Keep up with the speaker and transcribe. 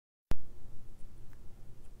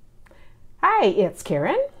Hi, it's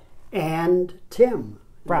Karen. And Tim.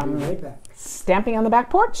 From right back. Stamping on the Back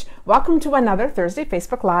Porch. Welcome to another Thursday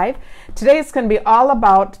Facebook Live. Today it's going to be all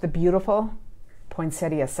about the beautiful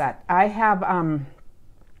poinsettia set. I have,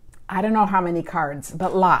 I don't know how many cards,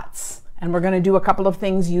 but lots. And we're going to do a couple of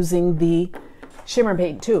things using the shimmer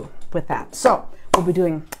paint too with that. So we'll be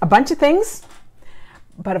doing a bunch of things.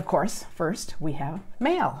 But of course, first we have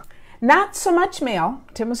mail. Not so much mail.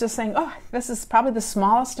 Tim was just saying, oh, this is probably the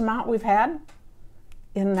smallest amount we've had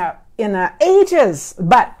in ages.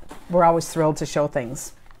 But we're always thrilled to show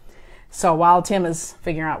things. So while Tim is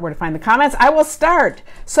figuring out where to find the comments, I will start.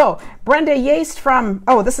 So Brenda Yaste from,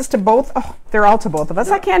 oh, this is to both. Oh, they're all to both of us.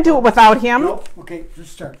 No, I can't do it without him. No, okay,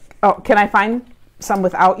 just start. Oh, can I find some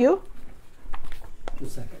without you?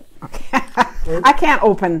 Just a second. Okay. I can't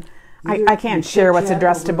open. I can't share what's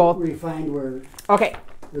addressed to both. We find where. Okay.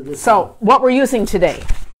 So what we're using today,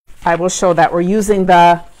 I will show that we're using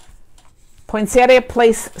the Poinsettia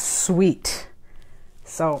Place Suite.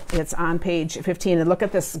 So it's on page 15. And look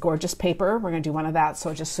at this gorgeous paper. We're going to do one of that.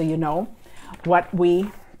 So just so you know what we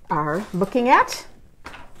are looking at.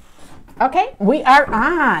 Okay, we are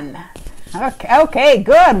on. Okay,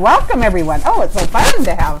 good. Welcome, everyone. Oh, it's so fun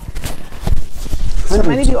to have so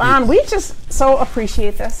many of you on. We just so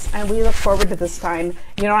appreciate this, and we look forward to this time.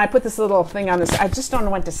 You know, I put this little thing on this. I just don't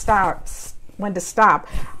know when to stop.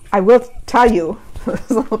 I will tell you, this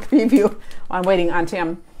little preview while I'm waiting on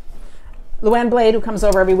Tim. Luann Blade, who comes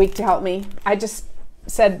over every week to help me, I just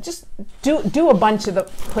said, just do a bunch of the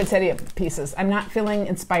poinsettia pieces. I'm not feeling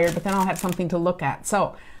inspired, but then I'll have something to look at.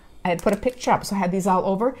 So I had put a picture up, so I had these all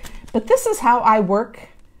over. But this is how I work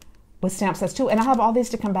with stamp sets too, and I'll have all these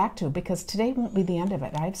to come back to because today won't be the end of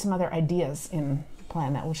it. I have some other ideas in the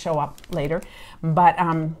plan that will show up later, but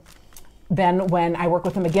then when I work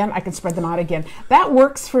with them again, I can spread them out again. That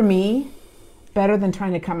works for me better than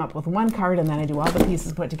trying to come up with one card and then I do all the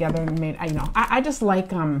pieces put together and made. I just like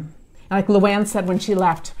Luann said when she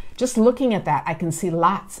left, just looking at that, I can see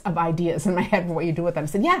lots of ideas in my head for what you do with them. I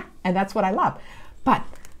said, yeah, and that's what I love. But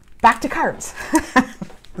back to cards.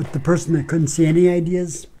 But the person that couldn't see any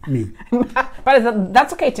ideas, me. But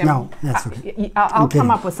that's okay, Tim. No, that's okay. I'll come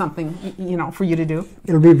up with something, for you to do.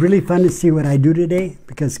 It'll be really fun to see what I do today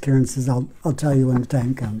because Karen says I'll tell you when the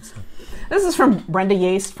time comes. So. This is from Brenda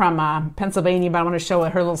Yaste from Pennsylvania, but I want to show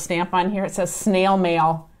her little stamp on here. It says snail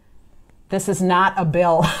mail. This is not a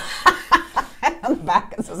bill. And on the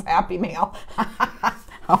back it says happy mail.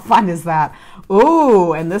 How fun is that?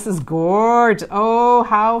 Ooh, and this is gorgeous. Oh,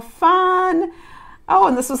 how fun. Oh,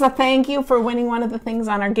 and this was a thank you for winning one of the things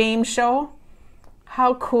on our game show.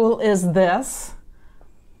 How cool is this?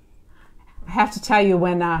 I have to tell you,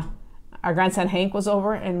 when our grandson Hank was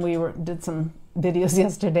over and we did some videos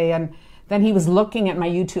yesterday, and then he was looking at my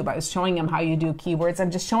YouTube. I was showing him how you do keywords.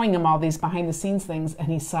 I'm just showing him all these behind the scenes things, and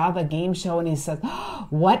he saw the game show and he said, oh,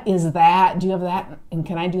 what is that? Do you have that? And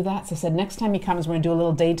can I do that? So I said, next time he comes, we're going to do a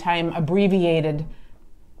little daytime abbreviated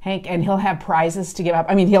Hank, and he'll have prizes to give up.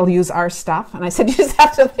 I mean, he'll use our stuff. And I said, you just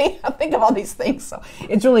have to think of all these things. So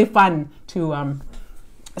it's really fun to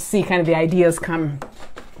see kind of the ideas come.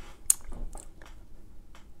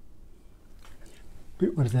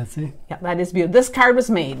 What does that say? Yeah, that is beautiful. This card was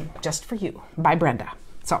made just for you by Brenda.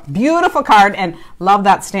 So beautiful card, and love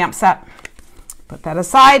that stamp set. Put that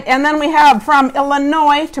aside. And then we have from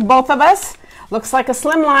Illinois to both of us. Looks like a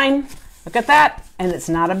slimline. Look at that. And it's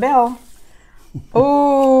not a bill.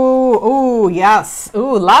 Ooh, yes.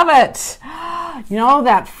 Ooh, love it. You know,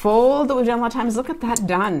 that fold that we've done a lot of times, look at that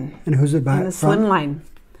done. And who's it by? In the slimline.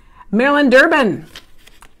 Marilyn Durbin.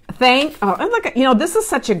 And look at, this is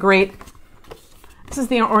such a great, this is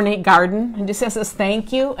the ornate garden. And it just says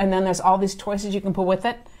thank you. And then there's all these choices you can put with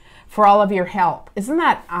it for all of your help. Isn't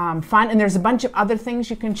that fun? And there's a bunch of other things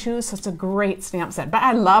you can choose. So it's a great stamp set. But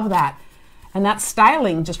I love that. And that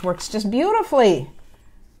styling just works just beautifully.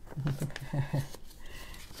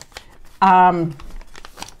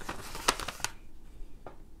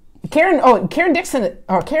 Karen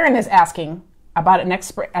is asking about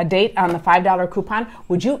a date on the $5 coupon.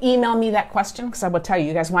 Would you email me that question? Because I will tell you,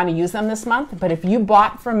 you guys want to use them this month. But if you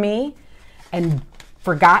bought from me and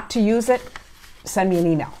forgot to use it, send me an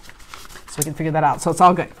email so we can figure that out. So it's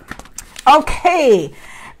all good. Okay,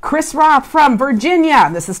 Chris Roth from Virginia.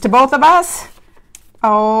 This is to both of us.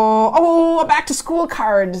 Oh, a back to school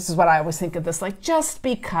card. This is what I always think of this, like, just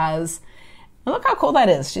because. And look how cool that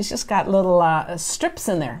is. She's just got little strips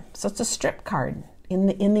in there. So it's a strip card in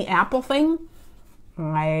the apple thing.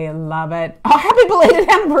 I love it. Oh, happy belated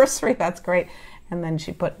anniversary. That's great. And then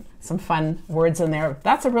she put some fun words in there.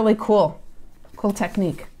 That's a really cool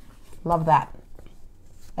technique. Love that.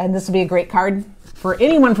 And this would be a great card for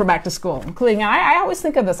anyone for back to school, including, I always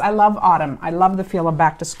think of this. I love autumn. I love the feel of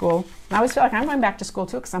back to school. And I always feel like I'm going back to school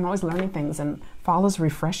too because I'm always learning things, and fall is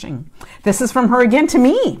refreshing. This is from her again to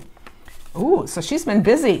me. Ooh, so she's been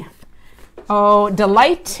busy. Oh,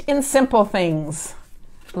 delight in simple things.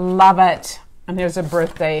 Love it. And here's a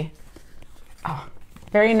birthday. Oh,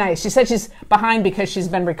 very nice. She said she's behind because she's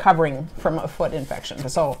been recovering from a foot infection.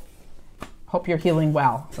 So hope you're healing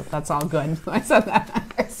well. So that's all good. I said that.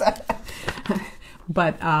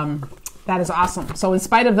 But that is awesome. So in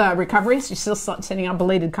spite of the recovery, she's still sending out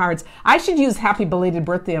belated cards. I should use happy belated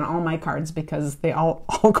birthday on all my cards because they all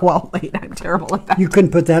go out late. I'm terrible at that. You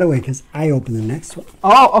couldn't put that away because I opened the next one.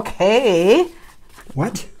 Oh, okay.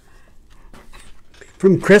 What?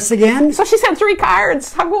 From Chris again? So she sent 3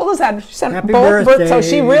 cards. How cool is that? She sent Happy both birthday. So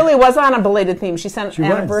she really was on a belated theme. She sent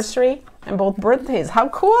anniversary and both birthdays. How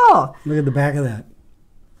cool. Look at the back of that.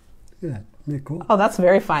 Look at that. Isn't that cool? Oh, that's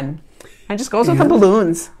very fun. And just goes with the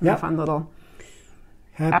balloons. Yep. Fun little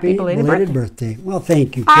happy belated birthday. Well,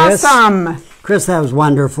 thank you, Chris. Awesome. Chris, that was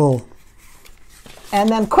wonderful. And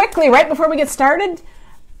then quickly, right before we get started,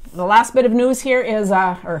 the last bit of news here is,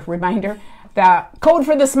 or reminder, the code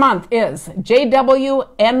for this month is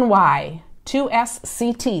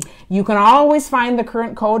JWNY2SCT. You can always find the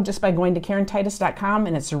current code just by going to KarenTitus.com,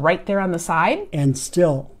 and it's right there on the side. And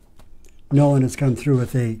still, no one has come through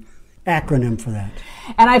with a acronym for that.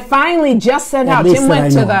 And I finally just sent out, least Tim that I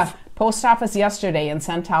went to know the of. post office yesterday and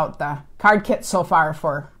sent out the card kit so far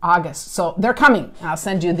for August. So they're coming. I'll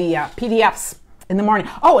send you the PDFs in the morning.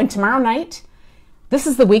 Oh, and tomorrow night, this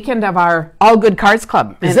is the weekend of our All Good Cards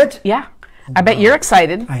Club. Is it? Yeah. I bet you're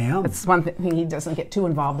excited. I am. It's one thing he doesn't get too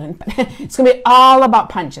involved in. It's going to be all about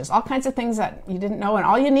punches, all kinds of things that you didn't know. And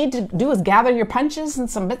all you need to do is gather your punches and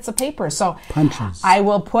some bits of paper. So punches. I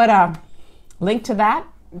will put a link to that.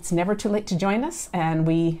 It's never too late to join us. And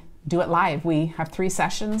we do it live. We have 3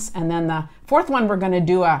 sessions. And then the 4th one, we're going to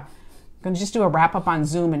just do a wrap up on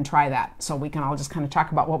Zoom and try that. So we can all just kind of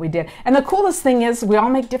talk about what we did. And the coolest thing is we all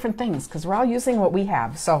make different things because we're all using what we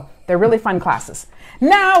have. So they're really fun classes.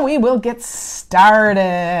 Now we will get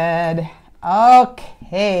started.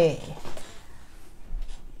 Okay.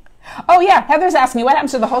 Oh yeah, Heather's asking me what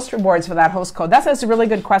happens to the host rewards for that host code. That's a really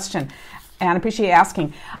good question. And I appreciate you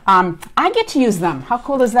asking. I get to use them. How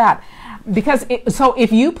cool is that? Because so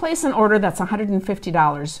if you place an order that's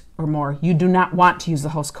 $150 or more, you do not want to use the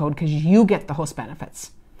host code because you get the host benefits.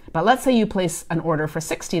 But let's say you place an order for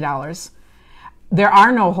 $60. There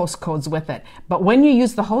are no host codes with it. But when you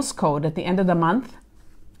use the host code at the end of the month,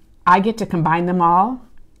 I get to combine them all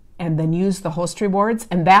and then use the host rewards.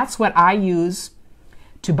 And that's what I use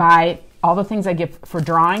to buy all the things I give for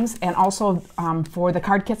drawings and also for the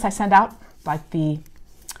card kits I send out, like the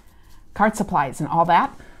card supplies and all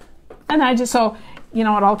that. And I just, so, you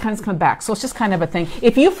know, it all kinds of comes back. So it's just kind of a thing.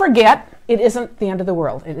 If you forget, it isn't the end of the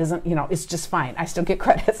world. It isn't, you know, it's just fine. I still get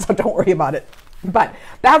credit, so don't worry about it. But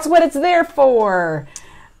that's what it's there for.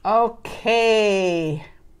 Okay.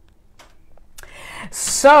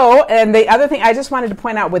 So, and the other thing I just wanted to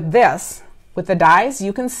point out with this, with the dies,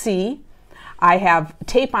 you can see I have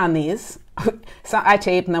tape on these. So I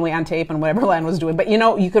tape and then we untape and whatever Len was doing. But you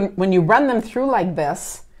know, you can, when you run them through like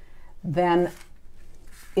this, then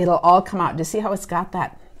it'll all come out. Do you see how it's got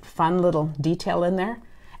that fun little detail in there?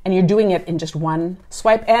 And you're doing it in just one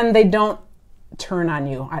swipe, and they don't turn on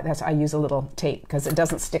you. I use a little tape because it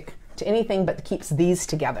doesn't stick to anything but keeps these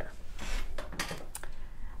together.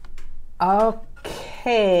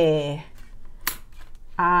 Okay.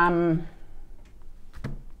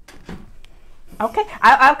 Okay,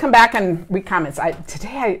 I'll come back and read comments.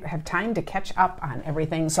 Today I have time to catch up on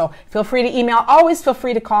everything, so feel free to email. Always feel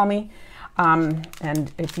free to call me. And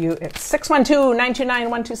if you, it's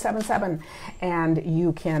 612-929-1277, and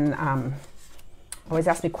you can always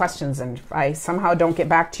ask me questions, and if I somehow don't get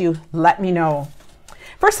back to you, let me know.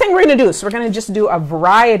 First thing we're going to do, so we're going to just do a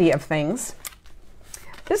variety of things.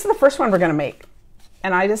 This is the first one we're going to make.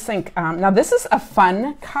 And I just think, now this is a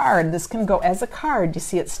fun card. This can go as a card. You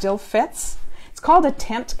see it still fits. It's called a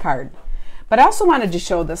tent card. But I also wanted to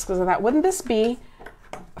show this because I thought, wouldn't this be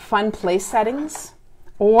fun place settings?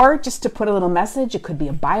 Or just to put a little message. It could be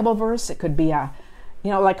a Bible verse. It could be a,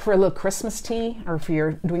 you know, like for a little Christmas tea, or if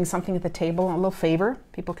you're doing something at the table, a little favor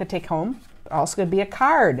people could take home. It also could be a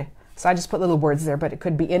card. So I just put little words there, but it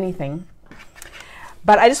could be anything.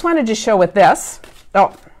 But I just wanted to show with this.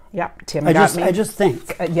 Oh, yeah, Tim got me. I just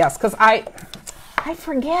think. Yes, because I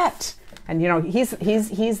forget. And you know, he's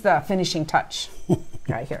the finishing touch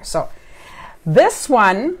right here. So this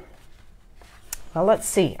one, well, let's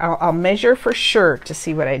see. I'll measure for sure to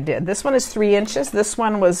see what I did. This one is 3 inches. This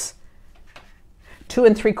one was 2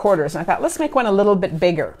 3/4. And I thought, let's make one a little bit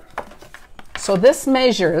bigger. So this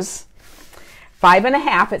measures 5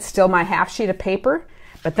 1/2. It's still my half sheet of paper,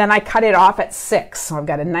 but then I cut it off at 6. So I've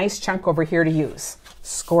got a nice chunk over here to use.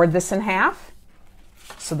 Scored this in half.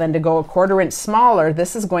 So then to go 1/4 inch smaller,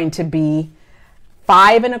 this is going to be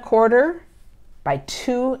 5 1/4 by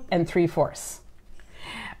 2 3/4.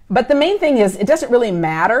 But the main thing is, it doesn't really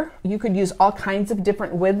matter. You could use all kinds of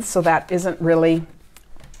different widths, so that isn't really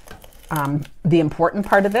the important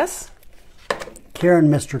part of this. Karen,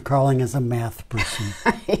 Mr. Carling is a math person.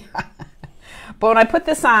 Yeah. But when I put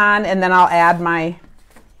this on, and then I'll add my,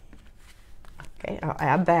 okay, I'll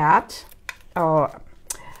add that. Oh,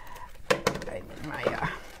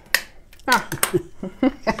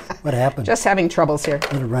 What happened? Just having troubles here.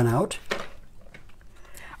 Did it run out?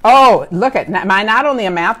 Oh, look at, am I not only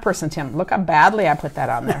a math person, Tim? Look how badly I put that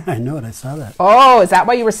on there. I know it. I saw that. Oh, is that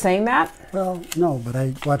why you were saying that? Well, no, but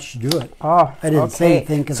I watched you do it. Oh, I didn't say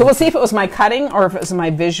anything. So we'll see if it was my cutting or if it was my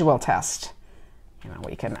visual test. You know,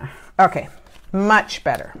 we can, okay, much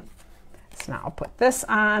better. So now I'll put this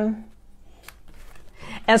on.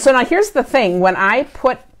 And so now here's the thing. When I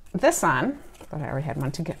put this on, I thought I already had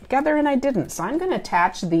one together and I didn't. So I'm going to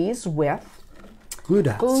attach these with glue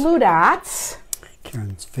dots. Glue dots.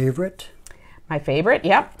 Karen's favorite. My favorite,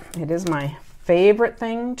 yep. It is my favorite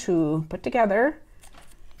thing to put together.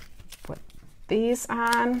 Put these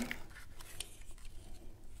on.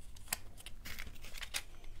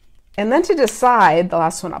 And then to decide, the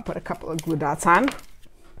last one I'll put a couple of glue dots on.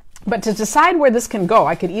 But to decide where this can go,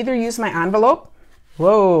 I could either use my envelope.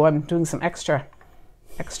 Whoa, I'm doing some extra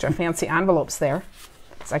fancy envelopes there.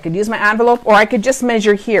 So I could use my envelope, or I could just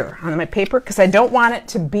measure here on my paper, because I don't want it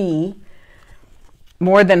to be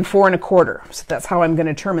more than 4 1/4. So that's how I'm going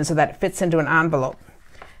to determine so that it fits into an envelope.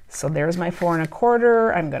 So there's my 4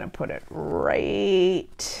 1/4. I'm going to put it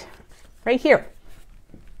right here.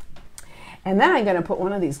 And then I'm going to put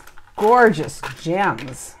one of these gorgeous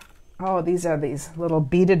gems. Oh, these are these little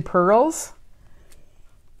beaded pearls.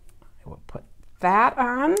 I will put that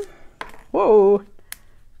on. Whoa.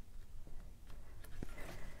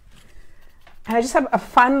 And I just have a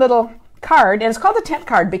fun little card, and it's called a tent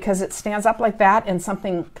card because it stands up like that and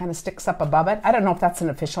something kind of sticks up above it. I don't know if that's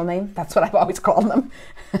an official name. That's what I've always called them.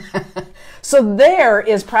 So there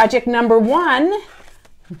is project number 1.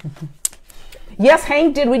 Yes,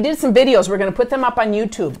 Hank we did some videos. We're going to put them up on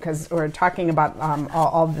YouTube because we're talking about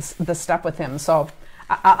all this stuff with him. So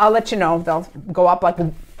I'll let you know. They'll go up like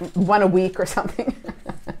one a week or something.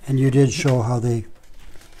 And you did show how they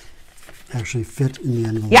actually fit in the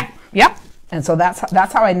envelope. Yeah, yep. And so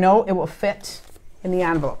that's how I know it will fit in the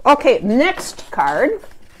envelope. Okay, next card.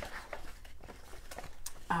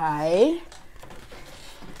 You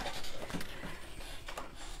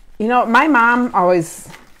know, my mom always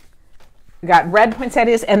got red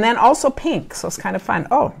poinsettias and then also pink, so it's kind of fun.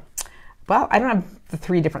 Oh, well, I don't have the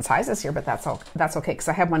 3 different sizes here, but that's okay because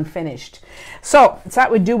I have one finished. So I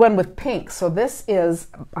thought we'd do one with pink. So this is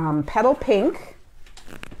petal pink.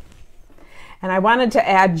 And I wanted to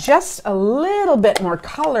add just a little bit more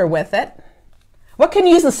color with it. What can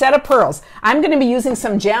you use instead of pearls? I'm going to be using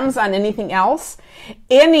some gems on anything else.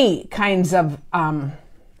 Any kinds of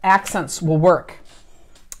accents will work,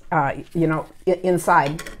 you know,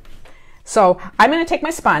 inside. So I'm going to take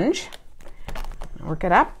my sponge, work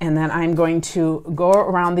it up, and then I'm going to go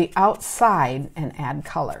around the outside and add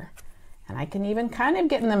color. And I can even kind of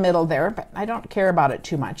get in the middle there, but I don't care about it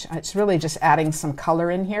too much. It's really just adding some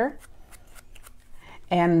color in here.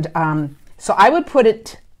 And so I would put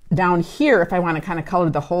it down here if I want to kind of color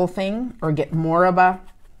the whole thing or get more of a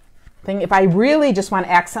thing. If I really just want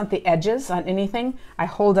to accent the edges on anything, I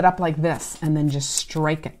hold it up like this and then just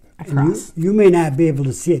strike it across. You may not be able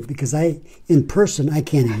to see it because in person, I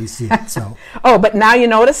can't even see it. So. Oh, but now you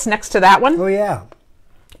notice next to that one? Oh, yeah.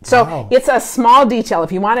 So wow. It's a small detail.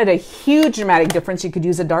 If you wanted a huge dramatic difference, you could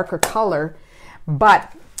use a darker color.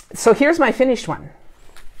 But so here's my finished one.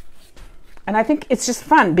 And I think it's just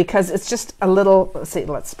fun because it's just a little,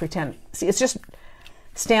 let's pretend. See, it just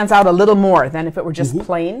stands out a little more than if it were just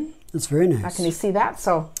plain. That's very nice. Can you see that?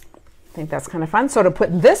 So I think that's kind of fun. So to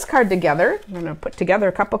put this card together, I'm going to put together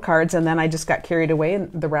a couple cards, and then I just got carried away,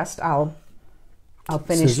 and the rest I'll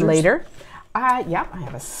finish later. Yeah, I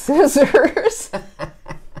have a scissors.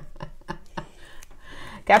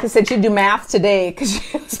 Kathy said she'd do math today because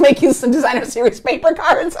she was making some designer series paper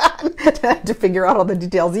cards to figure out all the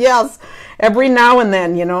details. Yes, every now and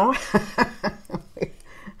then, you know.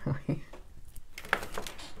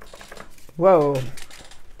 Whoa,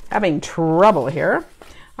 having trouble here.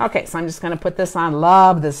 Okay, so I'm just going to put this on.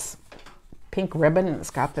 Love this pink ribbon, and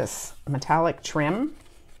it's got this metallic trim.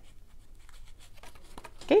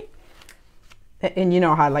 And you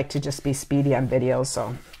know how I like to just be speedy on videos,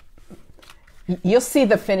 so you'll see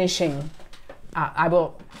the finishing. I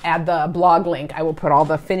will add the blog link. I will put all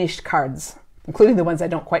the finished cards, including the ones I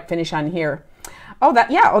don't quite finish on here. Oh,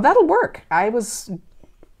 that'll work.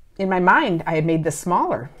 In my mind, I had made this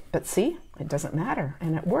smaller, but see, it doesn't matter,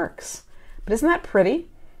 and it works. But isn't that pretty?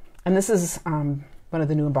 And this is one of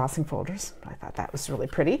the new embossing folders. I thought that was really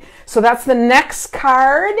pretty. So that's the next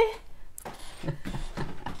card.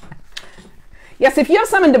 Yes, if you have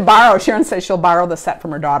someone to borrow, Sharon says she'll borrow the set from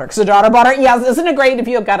her daughter, because her daughter bought her. Yes, isn't it great if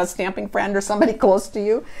you've got a stamping friend or somebody close to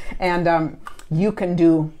you, and you can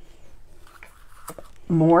do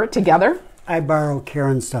more together? I borrow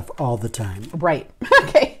Karen's stuff all the time. Right.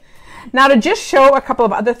 Okay. Now to just show a couple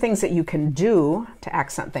of other things that you can do to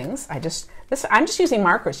accent things, I'm just using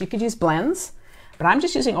markers. You could use blends, but I'm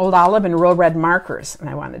just using Old Olive and Real Red markers, and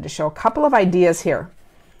I wanted to show a couple of ideas here.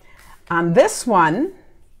 On this one,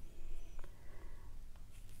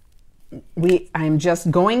 I'm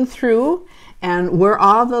just going through, and where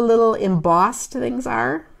all the little embossed things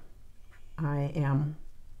are, I am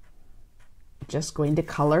just going to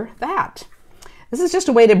color that. This is just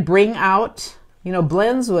a way to bring out,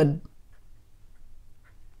 blends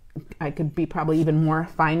I could be probably even more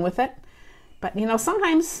fine with it. But,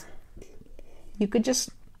 sometimes you could just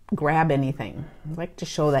grab anything. I like to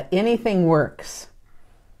show that anything works.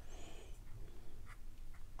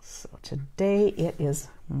 So today it is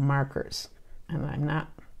markers, and I'm not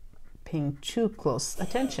paying too close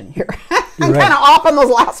attention here. I'm kind of off on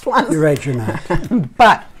those last ones. You're right, you're not.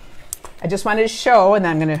 But I just wanted to show, and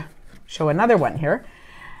I'm going to show another one here.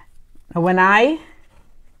 Now, when I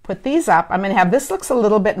put these up, I'm going to have, this looks a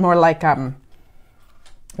little bit more like folk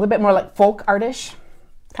artish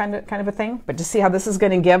kind of a thing. But to see how this is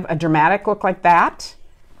going to give a dramatic look like that.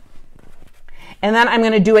 And then I'm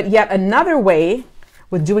going to do it yet another way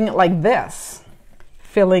with doing it like this,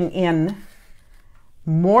 filling in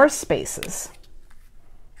more spaces.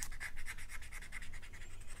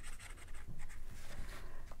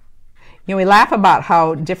 We laugh about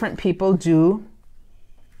how different people do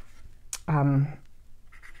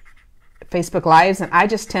Facebook Lives, and I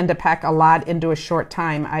just tend to pack a lot into a short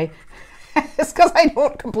time. It's because I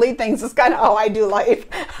don't complete things. It's kind of how I do life.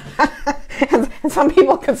 and some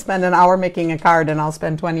people can spend an hour making a card, and I'll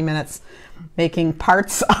spend 20 minutes making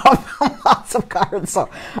parts of lots of cards. So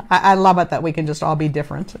I love it that we can just all be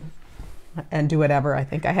different and do whatever. I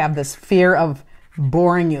think I have this fear of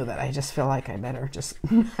boring you that I just feel like I better just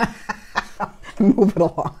move it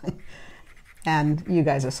along. And you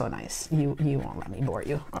guys are so nice. You won't let me bore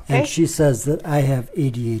you. Okay? And she says that I have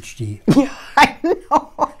ADHD. Yeah, I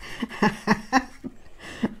know.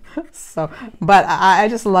 But I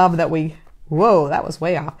just love that whoa, that was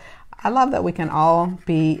way off. I love that we can all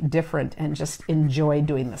be different and just enjoy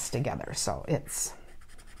doing this together. So it's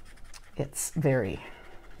very,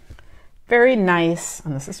 very nice,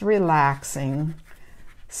 and this is relaxing.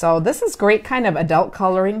 So this is great kind of adult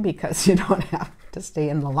coloring because you don't have to stay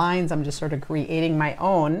in the lines. I'm just sort of creating my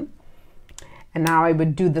own. And now I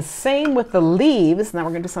would do the same with the leaves. Now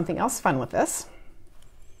we're going to do something else fun with this.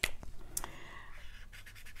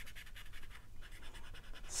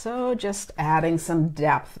 So just adding some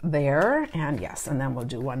depth there, and yes, and then we'll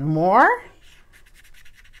do one more.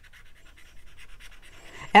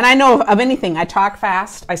 And I know of anything, I talk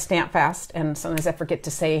fast, I stamp fast, and sometimes I forget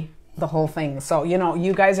to say the whole thing. So,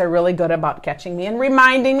 you guys are really good about catching me and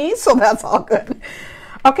reminding me, so that's all good.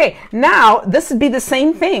 Okay, now this would be the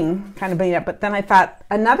same thing, kind of being up, but then I thought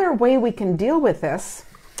another way we can deal with this,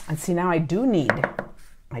 and see now I do need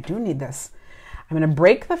this. I'm going to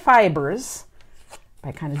break the fibers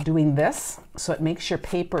by kind of doing this, so it makes your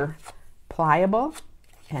paper pliable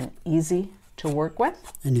and easy to work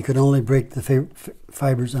with. And you can only break the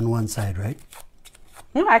fibers on one side, right?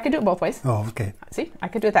 No, I could do it both ways. Oh, okay. See, I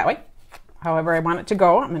could do it that way. However I want it to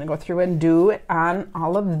go, I'm going to go through and do it on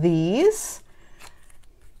all of these.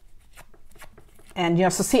 And,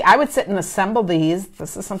 so see, I would sit and assemble these.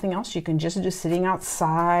 This is something else you can just do sitting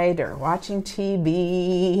outside or watching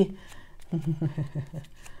TV.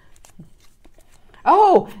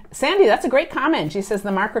 Oh, Sandy, that's a great comment. She says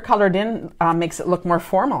the marker colored in makes it look more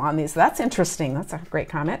formal on these. That's interesting. That's a great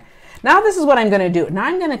comment. Now this is what I'm going to do. Now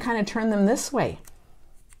I'm going to kind of turn them this way.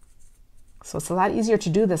 So it's a lot easier to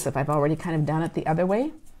do this if I've already kind of done it the other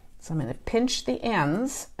way. So I'm going to pinch the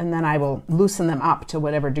ends, and then I will loosen them up to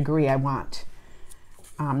whatever degree I want.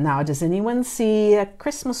 Now, does anyone see a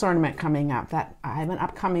Christmas ornament coming up? That I have an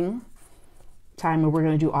upcoming time where we're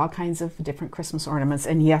going to do all kinds of different Christmas ornaments,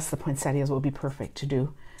 and yes, the poinsettias will be perfect to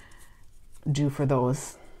do for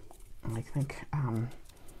those. I think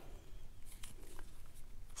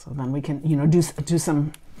So then we can, you know, do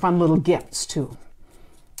some fun little gifts too.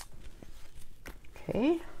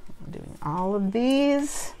 Okay, I'm doing all of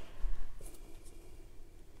these.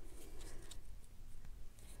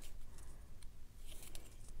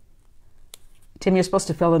 Tim, you're supposed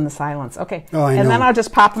to fill in the silence. Okay. Oh, I know. And then I'll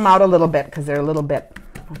just pop them out a little bit because they're a little bit.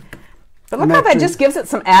 But look how that just gives it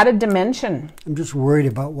some added dimension. I'm just worried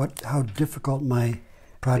about how difficult my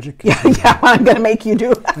project is. Yeah, what I'm going to make you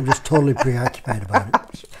do. I'm just totally preoccupied about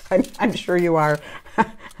it. I'm sure you are.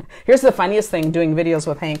 Here's the funniest thing, doing videos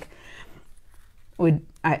with Hank.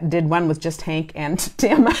 I did one with just Hank and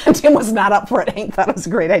Tim. Tim was not up for it. Hank thought it was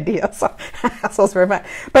a great idea. So it's very fun.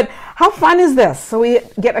 But how fun is this? So we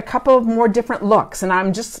get a couple of more different looks. And I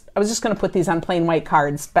was just going to put these on plain white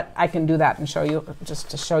cards, but I can do that and show you,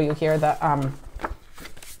 just to show you here the,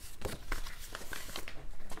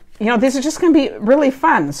 you know, these are just going to be really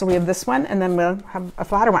fun. So we have this one, and then we'll have a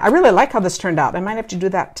flatter one. I really like how this turned out. I might have to do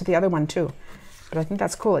that to the other one too. But I think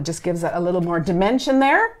that's cool. It just gives it a little more dimension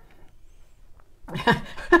there.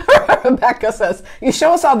 Rebecca says, you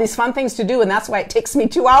show us all these fun things to do, and that's why it takes me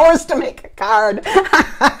 2 hours to make a card.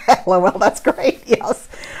 Well, that's great. Yes.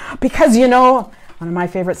 Because, you know, one of my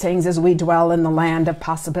favorite sayings is we dwell in the land of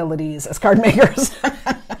possibilities as card makers.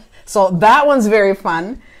 So that one's very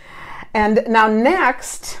fun. And now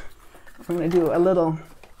next, I'm going to do a little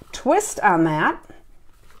twist on that.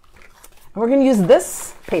 We're going to use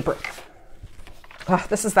this paper.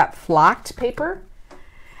 This is that flocked paper.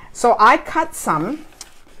 So I cut some,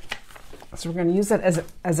 so we're going to use it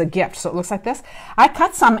as a gift. So it looks like this. I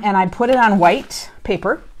cut some and I put it on white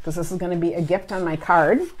paper because this is going to be a gift on my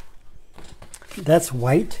card. That's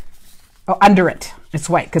white? Oh, under it. It's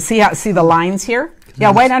white. Because see the lines here?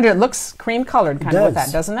 Yeah, white under it. Looks cream colored kind of with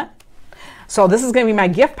that, doesn't it? So this is going to be my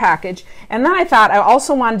gift package. And then I thought I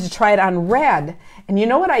also wanted to try it on red. And you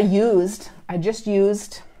know what I used? I just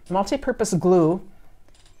used multi-purpose glue.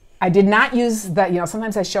 I did not use that, you know,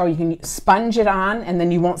 sometimes I show you can sponge it on and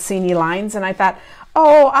then you won't see any lines. And I thought,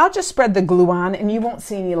 oh, I'll just spread the glue on and you won't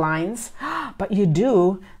see any lines. But you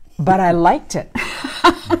do, but I liked it.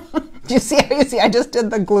 Do you see how you see? I just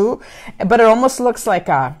did the glue, but it almost looks like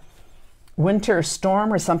a winter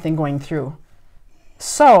storm or something going through.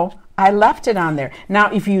 So I left it on there.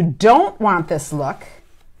 Now, if you don't want this look,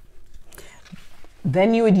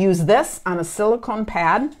 then you would use this on a silicone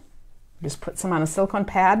pad. Just put some on a silicone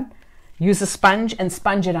pad, use a sponge and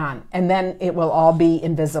sponge it on, and then it will all be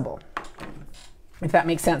invisible, if that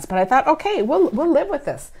makes sense. But I thought, okay, we'll live with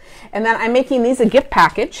this. And then I'm making these a gift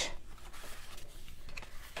package.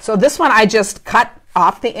 So this one I just cut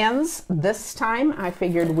off the ends. This time I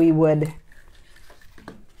figured we would,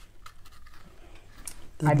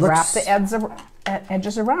 I'd wrap the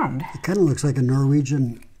edges around. It kind of looks like a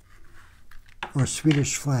Norwegian or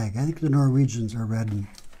Swedish flag. I think the Norwegians are red and...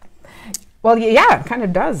 Well, yeah, it kind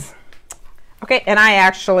of does. Okay, and I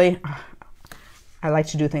like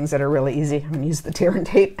to do things that are really easy. I'm going to use the tear and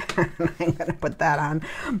tape. I'm going to put that on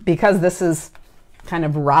because this is kind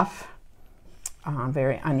of rough,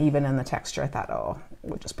 very uneven in the texture. I thought, oh,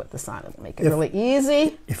 we'll just put this on and make it really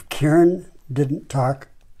easy. If Karen didn't talk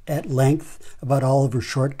at length about all of her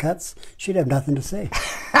shortcuts, she'd have nothing to say.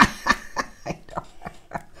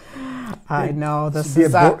 I know. This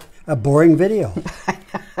is a boring video.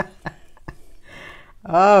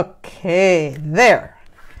 Okay, there.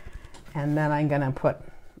 And then I'm going to put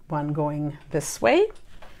one going this way,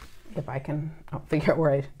 if I can figure out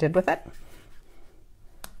where I did with it.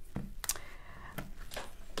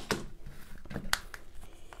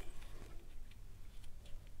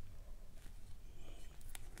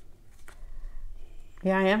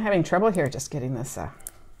 Yeah, I am having trouble here just getting this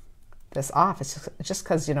this off. It's just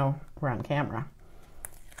because, you know, we're on camera.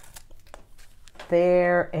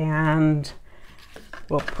 There, and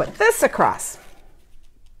we'll put this across.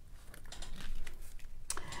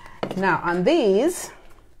 Now on these,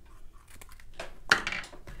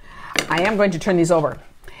 I am going to turn these over.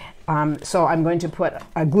 So I'm going to put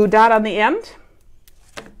a glue dot on the end,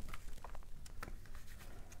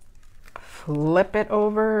 flip it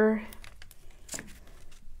over,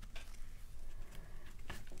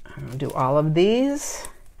 I'll do all of these.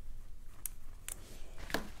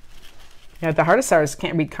 Yeah, the hardest part is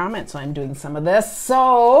can't read comments, so I'm doing some of this.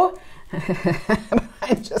 So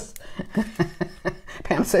I just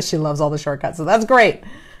Pam says she loves all the shortcuts, so that's great.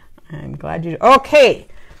 I'm glad you. Okay,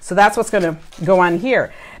 so that's what's going to go on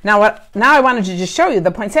here. Now I wanted to just show you the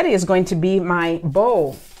poinsettia is going to be my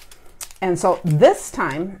bow, and so this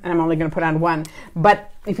time, and I'm only going to put on one.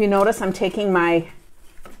 But if you notice, I'm taking my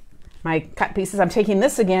cut pieces. I'm taking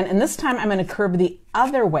this again, and this time I'm going to curve the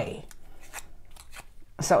other way.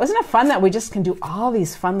 So isn't it fun that we just can do all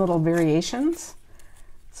these fun little variations?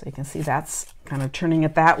 So you can see that's kind of turning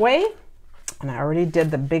it that way. And I already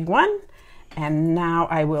did the big one. And now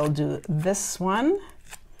I will do this one.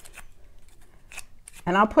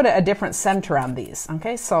 And I'll put a different center on these.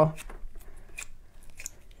 Okay, so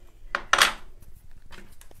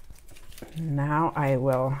now I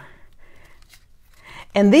will,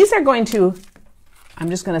 and these are going to, I'm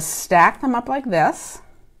just going to stack them up like this,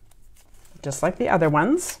 just like the other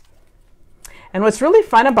ones. And what's really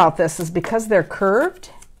fun about this is because they're curved,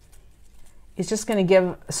 it's just going to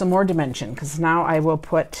give some more dimension, because now I will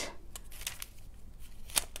put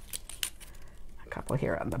a couple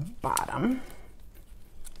here on the bottom.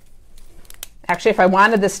 Actually, if I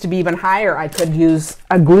wanted this to be even higher, I could use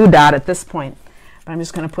a glue dot at this point. But I'm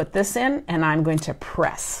just going to put this in, and I'm going to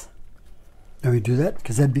press. Can we do that?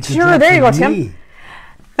 Because that'd be good. Sure, there you go, Tim.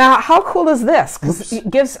 Now, how cool is this? Because it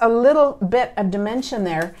gives a little bit of dimension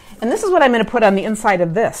there. And this is what I'm going to put on the inside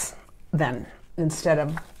of this then, instead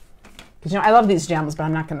of, because, you know, I love these gems, but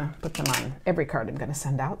I'm not going to put them on every card I'm going to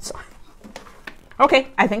send out. So, okay,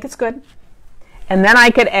 I think it's good. And then I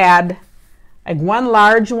could add like one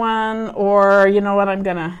large one, or you know what, I'm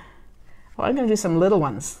gonna do some little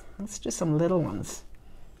ones. Let's do some little ones.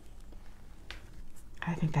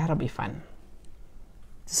 I think that'll be fun.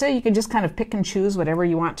 So you can just kind of pick and choose whatever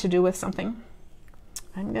you want to do with something.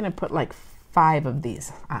 I'm gonna put like 5 of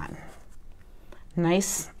these on.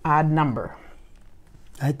 Nice odd number.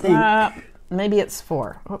 I think maybe it's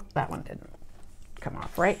 4. Oh, that one didn't come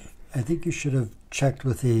off right. I think you should have checked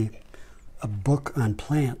with a book on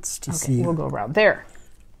plants to see. We'll go around there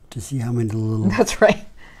to see how many little. That's right.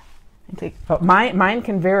 But mine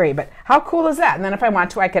can vary. But how cool is that? And then if I want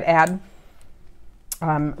to, I could add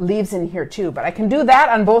leaves in here too. But I can do that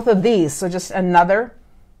on both of these. So just another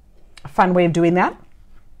fun way of doing that.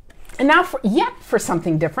 And now for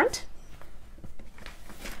something different.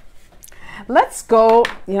 Let's go.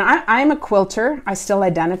 You know, I'm a quilter. I still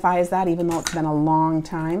identify as that, even though it's been a long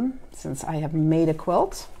time since I have made a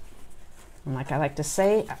quilt. And like I like to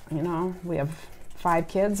say, you know, we have 5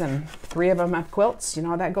 kids and 3 of them have quilts. You know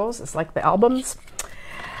how that goes? It's like the albums.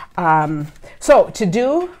 So to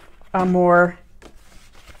do a more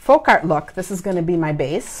folk art look, this is going to be my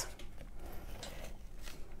base.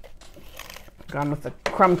 Gone with the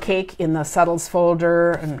crumb cake in the settles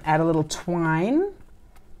folder and add a little twine.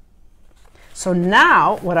 So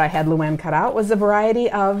now what I had Luann cut out was a variety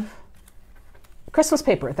of Christmas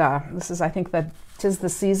paper. This is, I think, the 'Tis the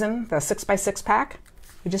Season, the 6x6 pack.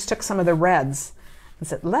 We just took some of the reds and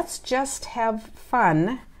said, let's just have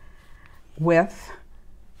fun with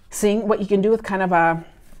seeing what you can do with kind of a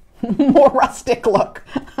more rustic look.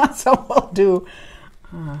 So we'll do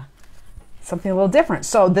something a little different.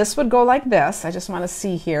 So this would go like this. I just want to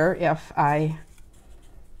see here if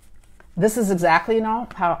this is exactly, you know,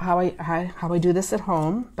 how I do this at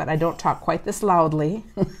home, but I don't talk quite this loudly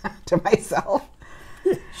to myself.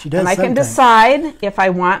 She does. And I can decide if I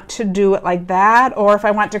want to do it like that or if I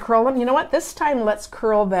want to curl them. You know what? This time let's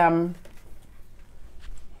curl them.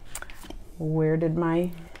 Where did my...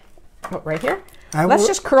 Oh, right here. Let's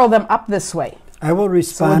just curl them up this way. I will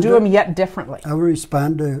respond. So we'll do them yet differently. I will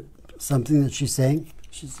respond to something that she's saying.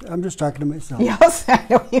 I'm just talking to myself. Yes, I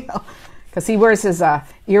know, you know. Because he wears his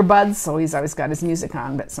earbuds, so he's always got his music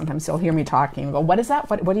on, but sometimes he'll hear me talking and go, what is that?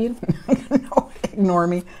 What do you... No, ignore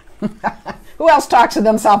me. Who else talks to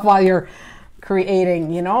themselves while you're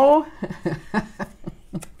creating, you know?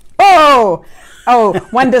 Oh,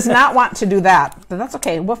 one does not want to do that. But that's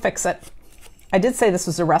okay. We'll fix it. I did say this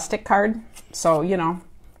was a rustic card, so, you know,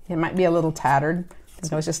 it might be a little tattered. I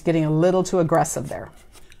think I was just getting a little too aggressive there.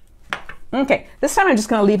 Okay, this time I'm just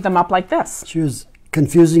going to leave them up like this. She was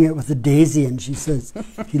confusing it with a daisy, and she says,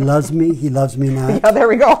 he loves me not. Yeah, there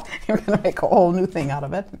we go. We're going to make a whole new thing out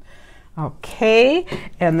of it. Okay,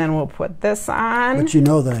 and then we'll put this on. But you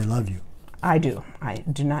know that I love you. I do. I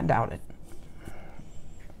do not doubt it.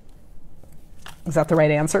 Is that the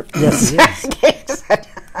right answer? Yes, it is. Okay,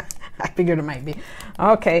 I figured it might be.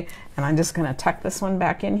 Okay, and I'm just going to tuck this one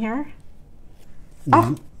back in here.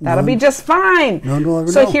 No, that'll be just fine.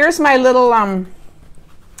 So here's my little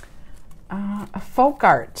folk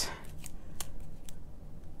art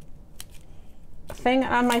thing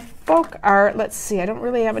on my folk art. Let's see, I don't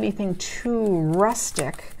really have anything too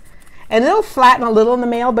rustic. And it'll flatten a little in the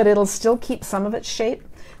mail, but it'll still keep some of its shape.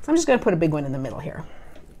 So I'm just going to put a big one in the middle here.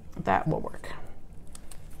 That will work.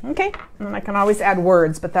 Okay, and I can always add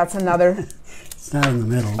words, but that's another... It's not in the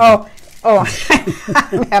middle. Oh,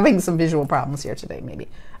 I'm having some visual problems here today, maybe.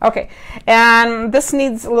 Okay, and this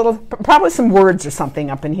needs a little, probably some words or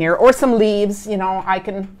something up in here, or some leaves. You know, I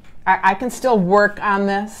can I can still work on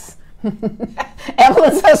this.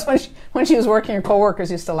 Evelyn says when she was working, her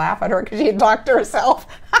coworkers used to laugh at her because she had talked to herself.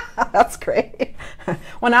 That's great.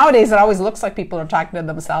 Well, nowadays it always looks like people are talking to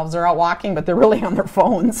themselves. They're out walking, but they're really on their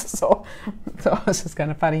phones. So this is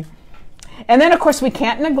kind of funny. And then, of course, we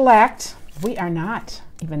can't neglect. We are not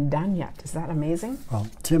even done yet. Is that amazing? Well,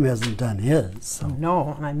 Tim hasn't done his. So.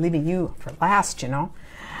 No, and I'm leaving you for last, you know.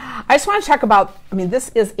 I just want to talk about, I mean, this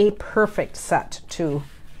is a perfect set to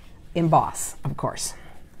emboss, of course.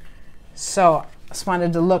 So I just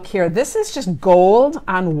wanted to look here. This is just gold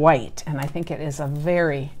on white, and I think it is a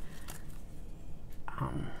very,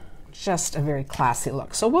 just a very classy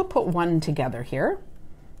look. So we'll put one together here.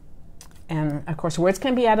 And of course, words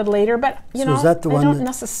can be added later, but you know, is that the they one don't that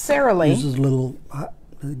necessarily. uses a little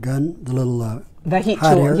gun, the little the heat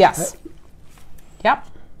hot tool, air? yes. Yep.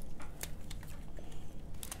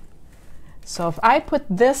 So if I put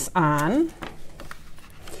this on,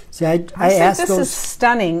 see, I think asked this those. is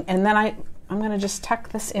stunning, and then I'm going to just tuck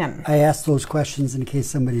this in. I asked those questions in case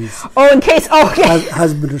somebody's Oh, in case, okay.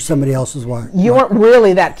 husband or somebody else was watching. You weren't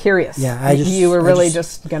really that curious. Yeah, you were really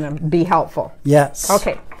just going to be helpful. Yes.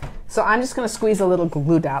 Okay, so I'm just going to squeeze a little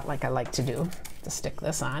glue dot like I like to do to stick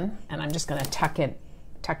this on, and I'm just going to tuck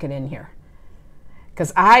it in here.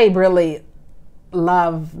 Because I really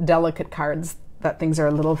love delicate cards that things are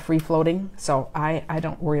a little free floating, so I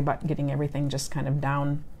don't worry about getting everything just kind of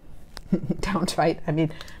down tight. I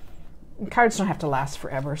mean, cards don't have to last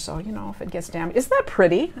forever, so you know, if it gets damaged. Isn't that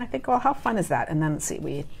pretty? I think, well, how fun is that? And then let's see,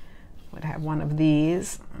 we would have one of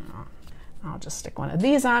these. I'll just stick one of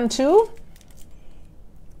these on too.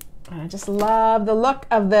 And I just love the look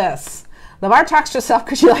of this. LeVar talks to herself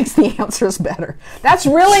because she likes the answers better. That's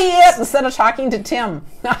really it, instead of talking to Tim.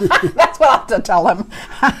 That's what I'll have to tell him.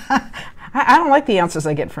 I don't like the answers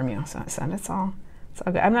I get from you. So I said, it's all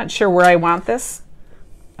good. I'm not sure where I want this,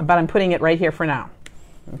 but I'm putting it right here for now.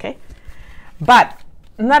 Okay? But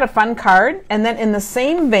isn't that a fun card? And then in the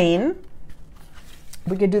same vein,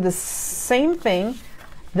 we could do the same thing.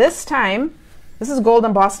 This time, this is gold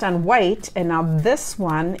embossed on white, and now this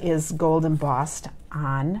one is gold embossed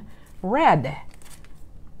on red.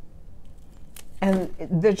 And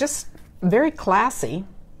they're just very classy.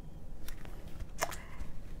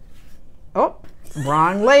 Oh,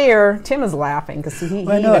 wrong layer. Tim is laughing because he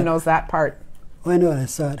even knows that part. Well, I know, I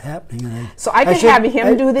saw it happening. And so I could have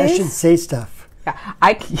him do these. I should say stuff.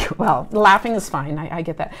 Yeah, well, laughing is fine. I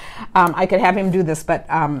get that. I could have him do this, but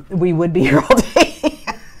we would be here all day.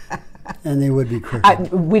 And they would be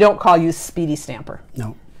crooked. We don't call you Speedy Stamper.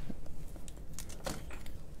 No.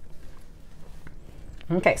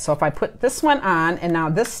 Okay, so if I put this one on, and now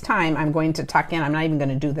this time I'm going to tuck in. I'm not even going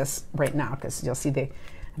to do this right now because you'll see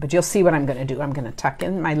but you'll see what I'm going to do. I'm going to tuck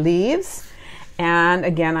in my leaves, and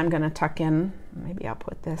again I'm going to tuck in, maybe I'll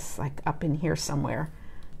put this like up in here somewhere.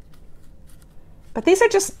 But these are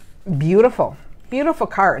just beautiful, beautiful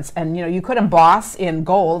cards, and you know, you could emboss in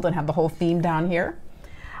gold and have the whole theme down here,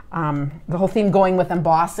 the whole theme going with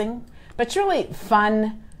embossing, but it's really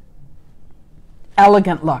fun,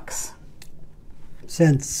 elegant looks.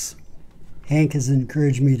 Since Hank has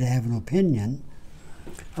encouraged me to have an opinion,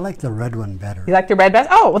 I like the red one better. You like the red best?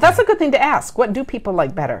 Oh, well, that's a good thing to ask. What do people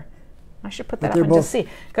like better? I should put that up and just see.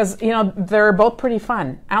 Because, you know, they're both pretty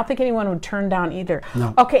fun. I don't think anyone would turn down either.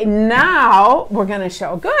 No. Okay, now we're going to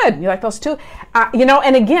show. Good. You like those too? You know,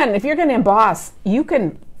 and again, if you're going to emboss, you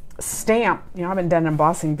can stamp. You know, I haven't done an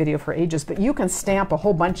embossing video for ages, but you can stamp a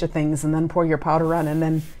whole bunch of things and then pour your powder on and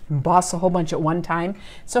then emboss a whole bunch at one time.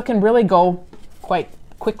 So it can really go quite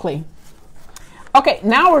quickly. Okay,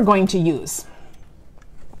 now we're going to use.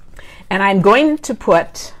 And I'm going to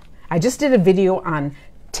put, I just did a video on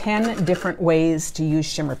 10 different ways to use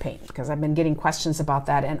shimmer paint because I've been getting questions about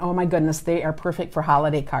that, and oh my goodness, they are perfect for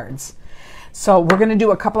holiday cards. So we're going to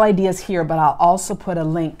do a couple ideas here, but I'll also put a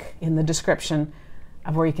link in the description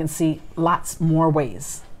of where you can see lots more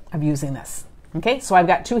ways of using this. Okay, so I've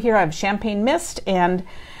got two here. I have Champagne Mist and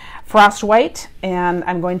Frost White, and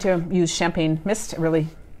I'm going to use Champagne Mist. Really,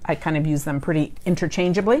 I kind of use them pretty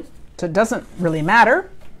interchangeably, so it doesn't really matter.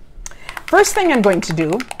 First thing I'm going to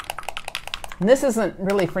do, and this isn't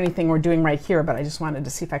really for anything we're doing right here, but I just wanted to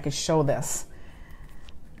see if I could show this.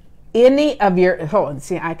 Any of your, oh, and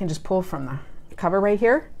see, I can just pull from the cover right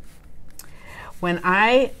here. When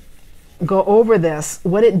I go over this,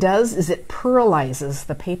 what it does is it pearlizes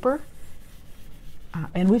the paper.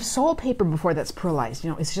 And we've sold paper before that's pearlized.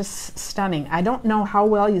 You know, it's just stunning. I don't know how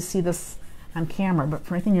well you see this on camera, but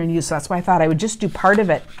for anything you're going to use, so that's why I thought I would just do part of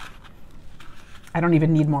it. I don't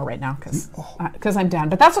even need more right now because I'm done,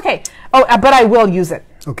 but that's okay. Oh, but I will use it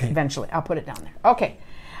eventually. I'll put it down there. Okay.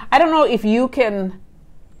 I don't know if you can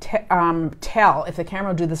tell if the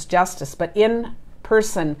camera will do this justice, but in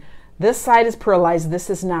person, this side is pearlized, this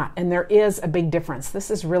is not, and there is a big difference. This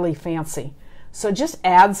is really fancy. So it just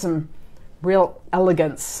adds some real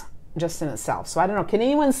elegance just in itself. So I don't know, can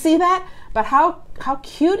anyone see that? But how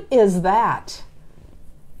cute is that?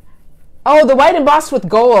 Oh, the white embossed with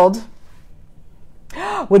gold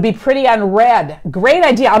would be pretty on red. Great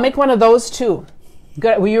idea. I'll make one of those too.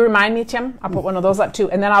 Good. Will you remind me, Tim? I'll put one of those up too.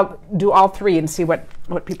 And then I'll do all three and see what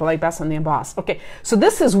people like best on the emboss. Okay, so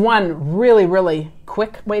this is one really, really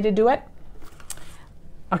quick way to do it.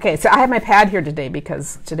 Okay, so I have my pad here today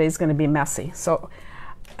because today's going to be messy. So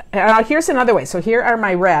here's another way. So here are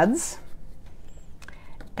my reds.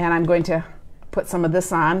 And I'm going to put some of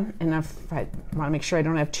this on. And if I want to make sure I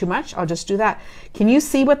don't have too much, I'll just do that. Can you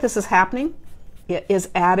see what this is happening? It is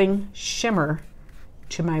adding shimmer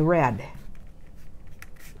to my red.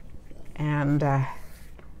 And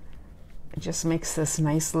it just makes this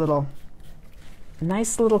nice little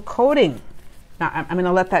coating. Now I'm going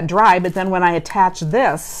to let that dry, but then when I attach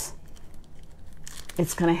this,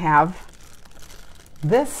 it's going to have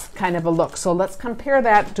this kind of a look. So let's compare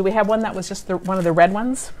that. Do we have one that was just one of the red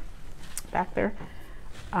ones back there?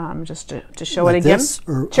 Just to show it again.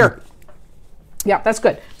 Sure. Yeah, that's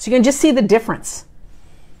good. So you can just see the difference.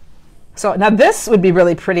 So now this would be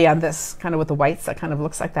really pretty on this, kind of with the whites. That kind of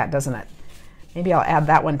looks like that, doesn't it? Maybe I'll add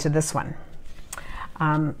that one to this one.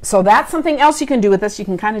 So that's something else you can do with this. You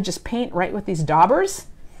can kind of just paint right with these daubers.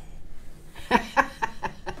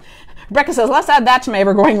 Rebecca says, let's add that to my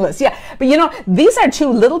ever-growing list. Yeah, but you know, these are two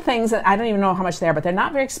little things that I don't even know how much they are, but they're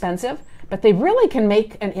not very expensive, but they really can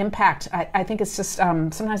make an impact. I think it's just,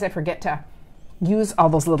 sometimes I forget to use all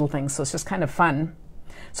those little things, so it's just kind of fun.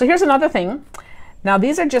 So here's another thing. Now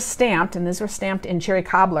these are just stamped, and these were stamped in cherry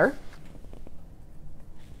cobbler.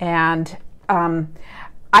 And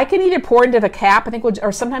I can either pour into the cap, I think,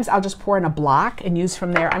 or sometimes I'll just pour in a block and use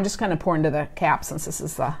from there. I'm just going to pour into the cap since this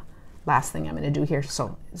is the last thing I'm going to do here.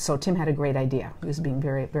 So Tim had a great idea. He was being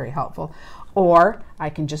very, very helpful. Or I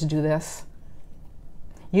can just do this.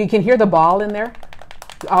 You can hear the ball in there.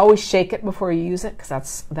 You always shake it before you use it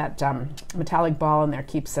because that metallic ball in there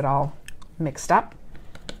keeps it all mixed up.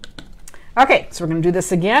 Okay, so we're going to do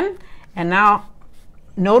this again. And now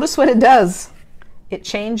notice what it does. It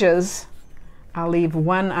changes. I'll leave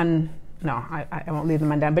one on, no, I won't leave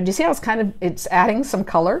them undone. But you see how it's adding some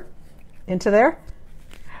color into there?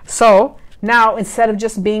 So now instead of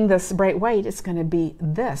just being this bright white, it's going to be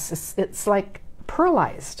this. It's like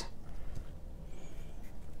pearlized.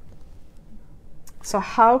 So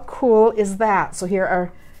how cool is that? So here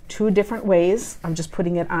are two different ways. I'm just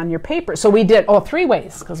putting it on your paper. So we did, three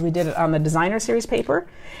ways, because we did it on the designer series paper,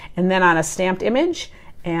 and then on a stamped image,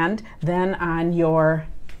 and then on your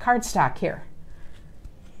cardstock here.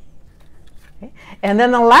 Okay. And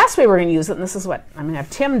then the last way we're going to use it, and this is what I'm going to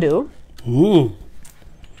have Tim do,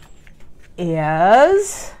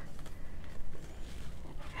 is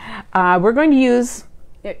we're going to use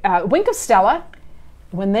Wink of Stella.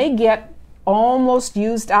 When they get almost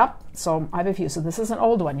used up, so I have a few, so this is an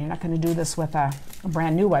old one. You're not going to do this with a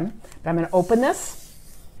brand new one. But I'm going to open this,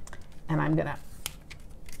 and I'm going to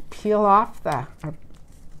peel off the,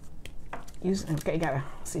 okay, you got to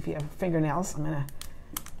see if you have fingernails. I'm going to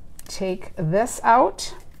take this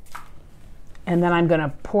out, and then I'm going to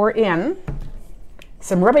pour in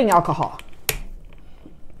some rubbing alcohol.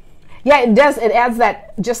 Yeah, it does. It adds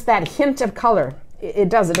just that hint of color. It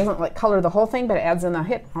does. It doesn't like color the whole thing, but it adds in a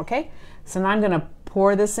hint. Okay, so now I'm going to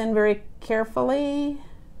pour this in very carefully.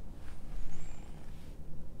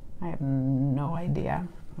 I have no idea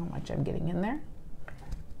how much I'm getting in there.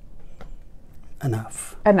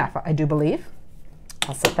 Enough. Enough, I do believe.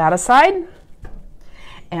 I'll set that aside.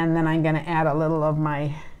 And then I'm going to add a little of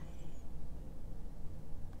my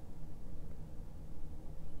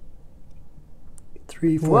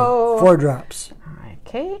four drops.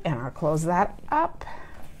 Okay, and I'll close that up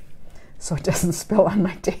so it doesn't spill on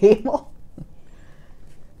my table.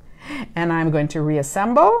 And I'm going to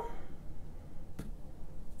reassemble.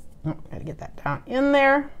 Oh, gotta get that down in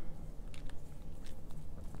there.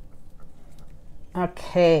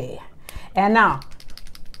 Okay, and now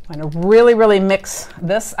I'm going to really, really mix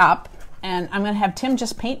this up, and I'm going to have Tim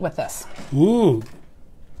just paint with this.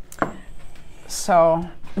 So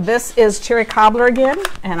this is cherry cobbler again,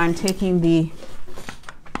 and I'm taking the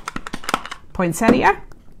poinsettia.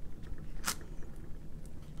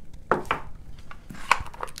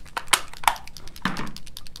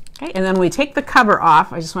 Okay, and then we take the cover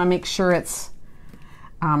off. I just want to make sure it's,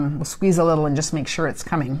 we'll squeeze a little and just make sure it's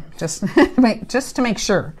coming. Just to make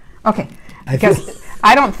sure. Okay, because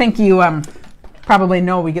I don't think you probably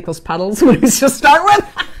know we get those puddles when we just start with.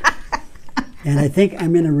 And I think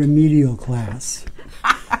I'm in a remedial class.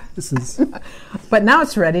 This is. But now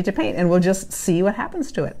it's ready to paint, and we'll just see what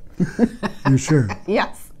happens to it. You're sure?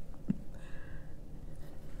 Yes.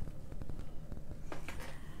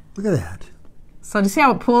 Look at that. So do you see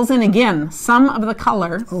how it pulls in again some of the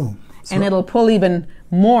color? Oh. And it'll pull even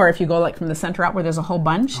more if you go like from the center out where there's a whole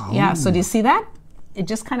bunch. Oh. Yeah, so do you see that? It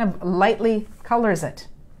just kind of lightly colors it.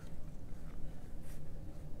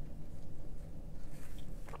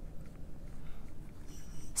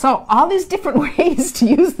 So all these different ways to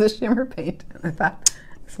use the shimmer paint. I thought,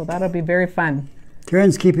 so that'll be very fun.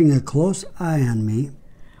 Karen's keeping a close eye on me.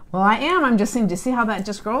 Well, I am. I'm just saying, do you see how that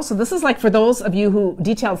just grows? So this is like for those of you who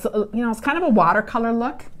details, you know, it's kind of a watercolor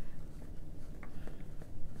look.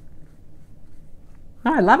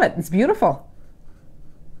 Oh, I love it. It's beautiful.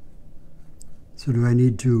 So do I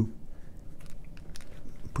need to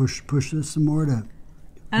push this some more to?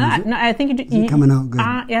 No, I think is it coming out good?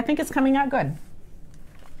 Yeah, I think it's coming out good.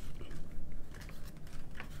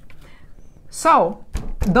 So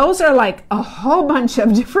those are like a whole bunch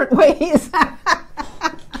of different ways.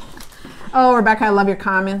 Oh, Rebecca, I love your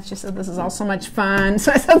comments. She said this is all so much fun.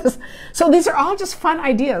 So I said this. So these are all just fun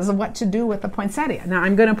ideas of what to do with the poinsettia. Now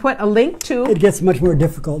I'm going to put a link to. It gets much more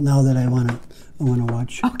difficult now that I want to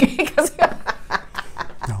watch. Okay,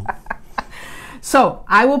 No. So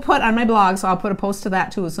I will put on my blog. So I'll put a post to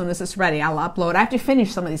that too as soon as it's ready. I'll upload. I have to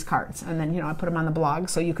finish some of these cards, and then I put them on the blog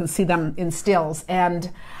so you can see them in stills.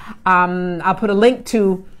 And I'll put a link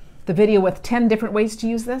to the video with 10 different ways to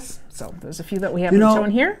use this. So there's a few that we haven't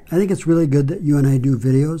shown here. I think it's really good that you and I do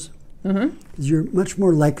videos. Because you're much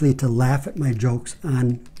more likely to laugh at my jokes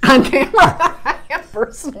on camera.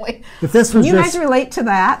 Personally. If this was you guys relate to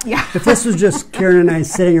that? Yeah. If this was just Karen and I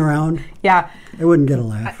sitting around, yeah, I wouldn't get a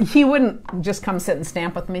laugh. He wouldn't just come sit and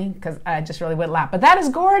stamp with me because I just really wouldn't laugh. But that is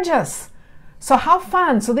gorgeous. So how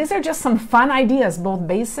fun. So these are just some fun ideas, both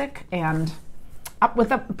basic and up with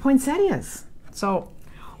the poinsettias. So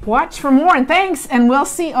watch for more, and thanks, and we'll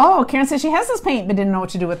see. Oh, Karen says she has this paint but didn't know what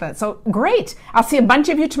to do with it. So great. I'll see a bunch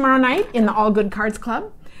of you tomorrow night in the All Good Cards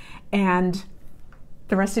Club, and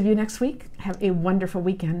the rest of you next week. Have a wonderful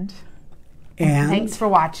weekend. And thanks for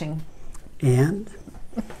watching. And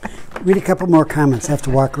read a couple more comments. I have to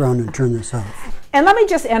walk around and turn this off. And let me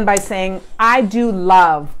just end by saying I do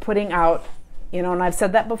love putting out, and I've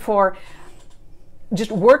said that before,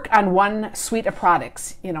 just work on one suite of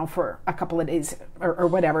products, for a couple of days or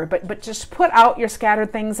whatever, but just put out your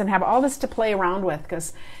scattered things and have all this to play around with,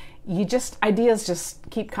 because ideas just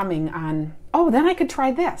keep coming on. Oh, then I could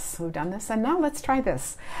try this. We've done this, and now let's try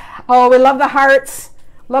this. Oh, we love the hearts,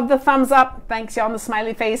 love the thumbs up. Thanks, y'all, and the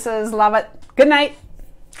smiley faces. Love it. Good night.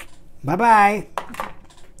 Bye-bye.